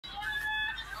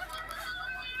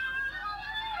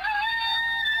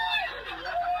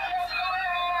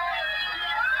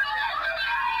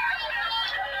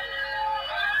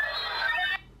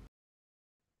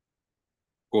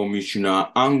Commissioner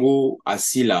Ango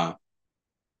Asila,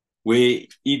 where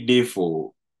he dey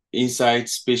for inside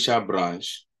special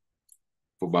branch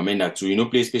for Bamenda too. You know,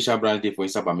 play special branch dey for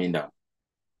inside Bamenda.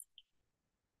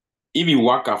 If you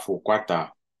work for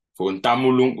Kwata, for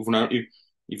Ntamulung,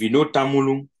 if you know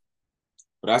Tamulung,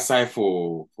 that side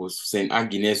for St.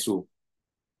 Agnes, so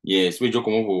yes, we just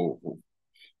come up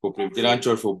for Presbyterian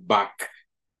Church for back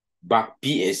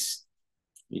PS,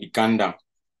 in the Kanda.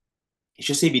 It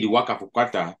should say be the worker for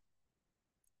Kwata,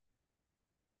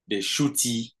 the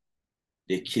shooty,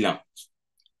 the killer.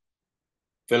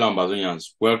 Fellow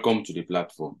Ambazonians, welcome to the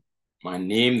platform. My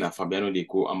name is Fabiano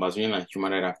Deco, Ambazonian and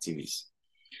human rights activist.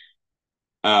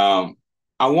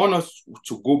 I want us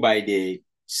to go by the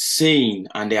saying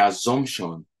and the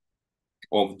assumption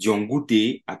of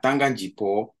Diongute, Atanga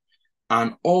Jipo,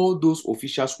 and all those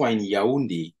officials who are in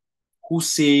Yaoundé who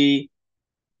say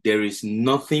there is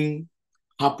nothing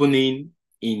happening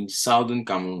in Southern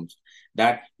Cameroon,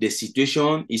 that the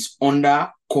situation is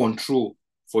under control.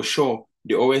 For sure,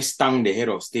 they always stand the head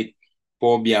of state,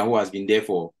 Paul Biya, who has been there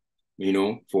for,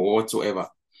 for whatsoever.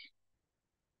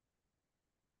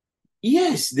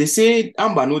 Yes, they say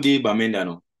Amba no dey Bamenda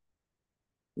no.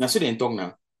 Now so they talk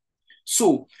now.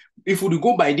 So if we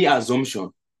go by the assumption,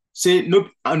 say no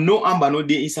Amba no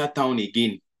dey inside town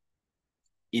again,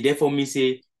 it therefore means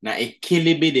say na a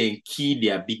kelebe then kill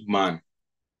their big man.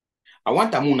 I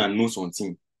want Amuna know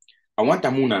something. I want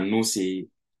Amuna know say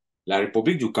La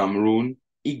République du Cameroon,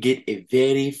 it get a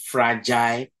very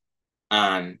fragile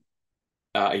and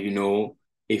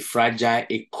a fragile,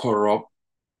 a corrupt,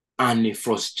 and a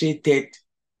frustrated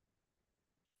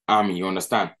army. You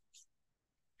understand?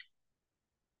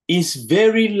 It's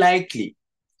very likely,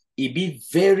 it be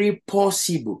very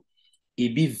possible,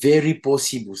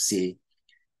 say,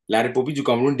 La République du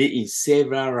Cameroon, they in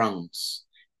several ranks,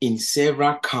 in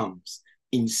several camps,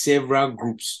 in several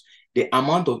groups. The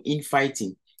amount of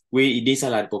infighting where it is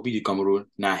La République du Cameroon,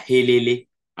 na helele.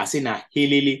 I say na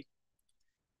helele.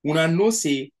 Una know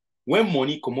say, when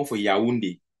money come out for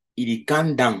Yaoundé, it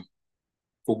can down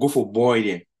for go for boy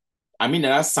them. I mean,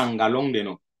 that sang along there,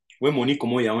 no. When money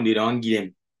come out Yaoundé, they don't give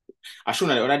them. I showed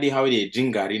that the other day how they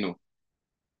drink garino.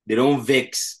 They don't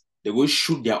vex. They go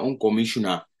shoot their own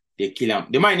commissioner. They kill him.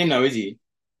 The man name now is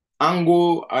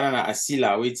Ango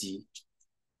Asila weti.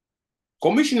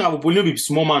 Commissioner will probably be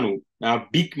small man, now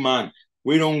big man.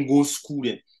 We don't go school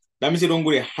then. That means they don't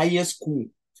go the highest school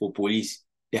for police.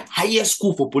 The highest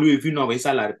school for police, if you know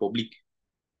inside La Republic,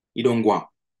 you don't go.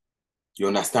 You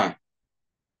understand?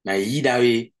 Now either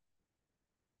way,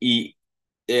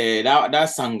 that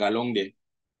sang along there.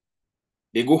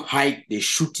 They go hide the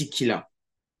shooty killer.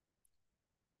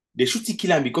 They shooty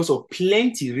killer because of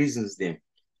plenty reasons them.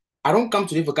 I don't come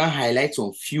today for can highlight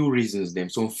some few reasons them,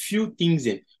 some few things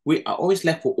them. We I always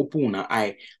like for open una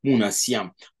eye, muna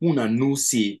siam, muna no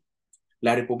say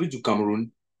La République du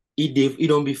Cameroon, it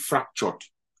don't be fractured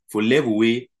for level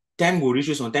way. Time go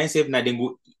reach sometimes say na them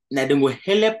go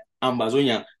help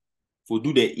Ambazonia for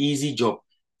do the easy job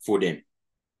for them.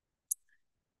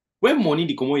 When money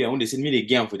they come out, they say me they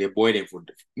give for the boy them for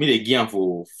me they give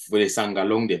for the sang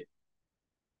along them.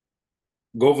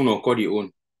 Governor call the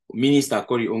own, minister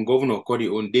call the own, governor call the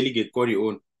own, delegate call the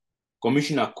own,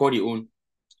 commissioner call the own.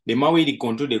 The man way they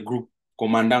control the group,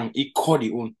 commandant, he call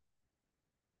the own.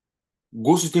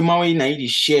 Go to the man way na he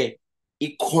share,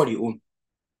 he call the own.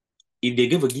 If they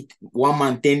give a get one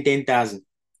man 10,000,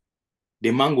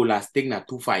 the man go last take na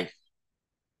 2,500.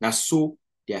 Now so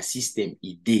their system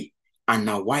is there. And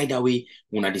now why that way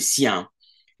when they see them,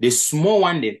 the small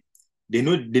one they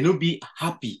no be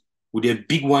happy with the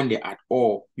big one there at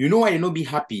all. You know why they no be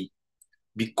happy?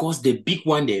 Because the big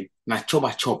one there na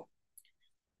chop.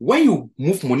 When you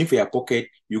move money for your pocket,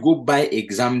 you go buy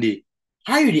exam day.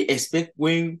 How you dey expect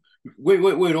when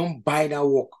you don't buy that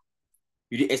work?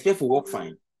 You dey expect for work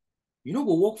fine. You know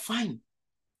go work fine.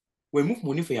 When you move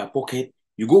money for your pocket,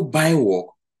 you go buy work.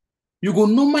 You go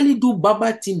normally do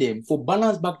baba thing them for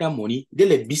balance back that money. They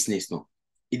like business, no?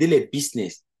 It like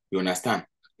business. You understand?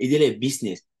 It like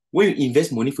business. When you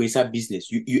invest money for inside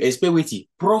business, you expect waiting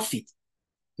profit.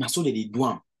 Now so they do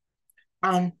them.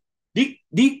 And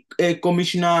the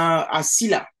commissioner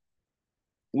Asila,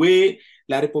 where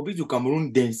La République du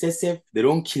Cameroon themselves they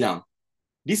don't kill him.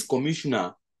 This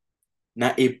commissioner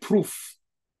na a proof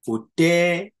for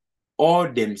tell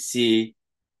all them say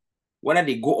whether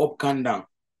they go up and down.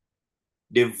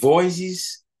 The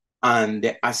voices and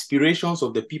the aspirations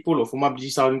of the people of former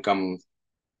British Southern Cameroon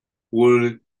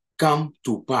will come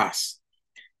to pass.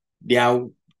 They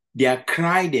are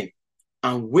crying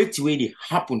and wait till they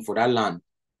happen for that land.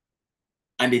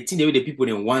 And they think the way the people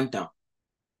they want them.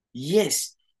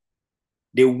 Yes,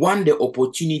 They want the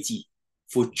opportunity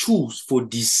for choose, for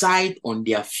decide on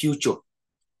their future,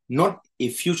 not a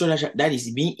future that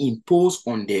is being imposed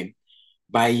on them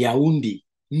by Yaoundé.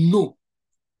 No.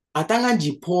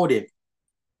 Atanganji pour them,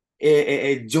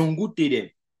 Jongute them.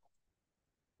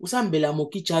 Usambela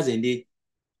Moki Chazende,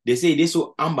 they say they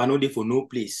so Amba no dey for no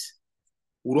place.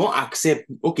 We don't accept,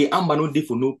 okay, Amba no dey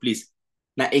for no place.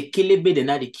 Na Ekelebe, they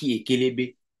na the key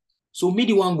Ekelebe. So me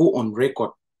the one go on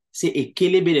record, say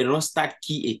Ekelebe, they don't start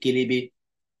key Ekelebe.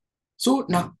 So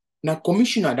na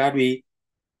commissioner that way,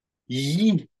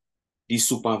 he the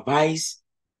supervise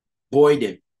boy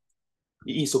them.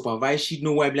 He supervise she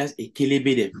no why blast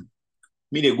Ekelebe them.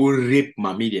 Me they go rape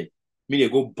mommy them. Me they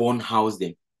go burn house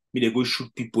them. Me they go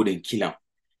shoot people then kill them.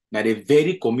 Now the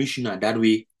very commissioner that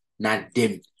way, not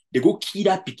them. They go kill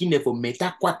that picking them for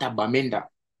Metakwata Bamenda.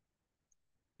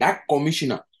 That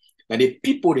commissioner, now the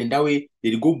people then that way,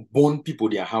 they go burn people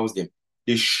their house them.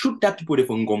 They shoot that people there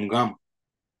from Gomgam.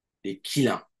 They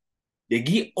kill them. They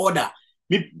give order.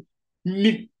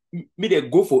 Me they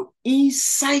go for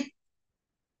inside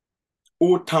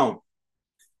old town.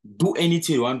 Do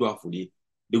anything you want to do for them.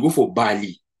 They go for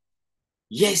Bali.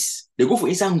 Yes. They go for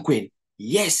inside Nkwen.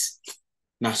 Yes.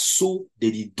 Now so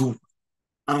they do.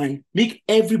 And make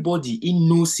everybody in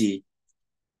know say,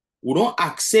 we don't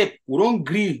accept, we don't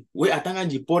agree where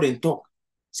Atanganji pour and talk.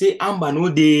 Say Amba no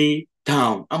dey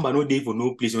town. Amba no dey for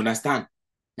no place. You understand?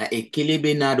 Now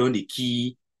Ekelebe na don the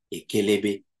key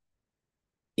Ekelebe.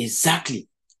 Exactly.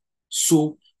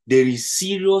 So there is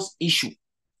serious issue.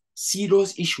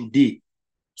 Serious issue there.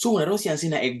 So when I don't see and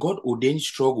say a God ordained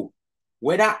struggle,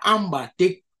 whether Amba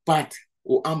take part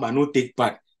or Amba no take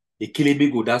part,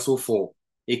 Ekelebe go that so for.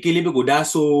 Ekelebe go that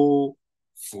so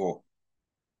for.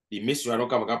 The message I don't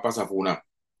come pass up now.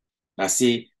 I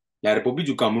say the Republic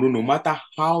of Cameroon, no matter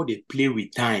how they play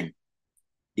with time,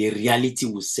 the reality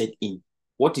will set in.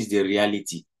 What is the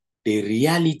reality? The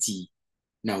reality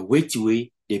now wait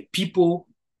way the people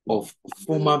of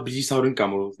former British Southern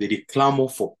Cameroon they clamor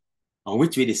for and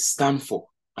which way they stand for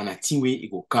and I think way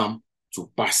it will come to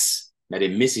pass. Now the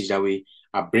message that way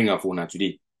I bring up for now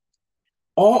today.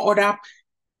 All other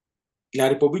La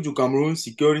Republic du Cameroon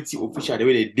security official the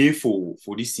way they day for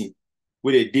this thing,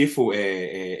 where they day for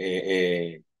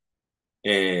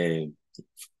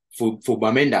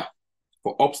Bamenda,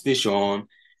 for upstation,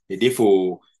 they day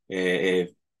for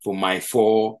my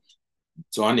four,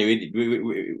 so on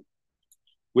the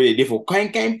where they day for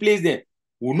kind place there.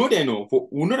 We know they know for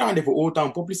we know that they for old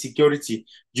town public security,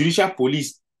 judicial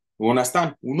police. We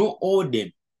understand. We know all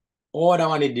them, all that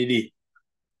one they did.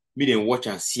 Me then watch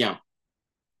and see them.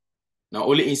 Now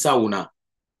only inside una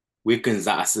we can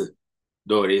zase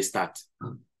do restart.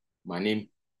 My name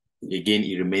again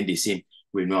it remain the same.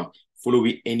 We know follow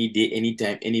me any day,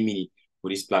 anytime, any minute for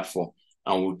this platform,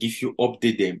 and we'll give you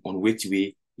update them on which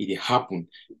way it happen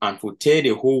and for tell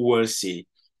the whole world say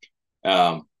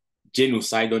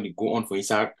genocide don't go on for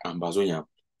inside Ambazonia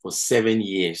for 7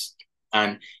 years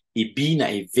and it being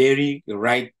a very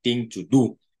right thing to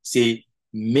do. Say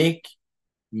make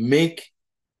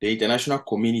the international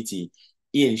community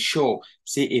ensure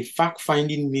say a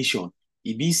fact-finding mission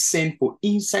it be sent for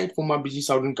inside former British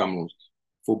Southern Cameroon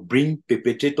for bring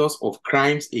perpetrators of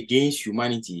crimes against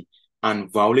humanity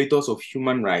and violators of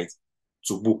human rights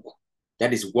to book.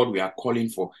 That is what we are calling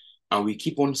for. And we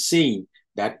keep on saying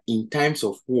that in times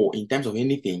of war, in times of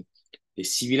anything, the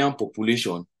civilian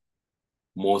population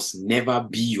must never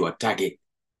be your target.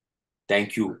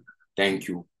 Thank you. Thank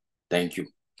you. Thank you.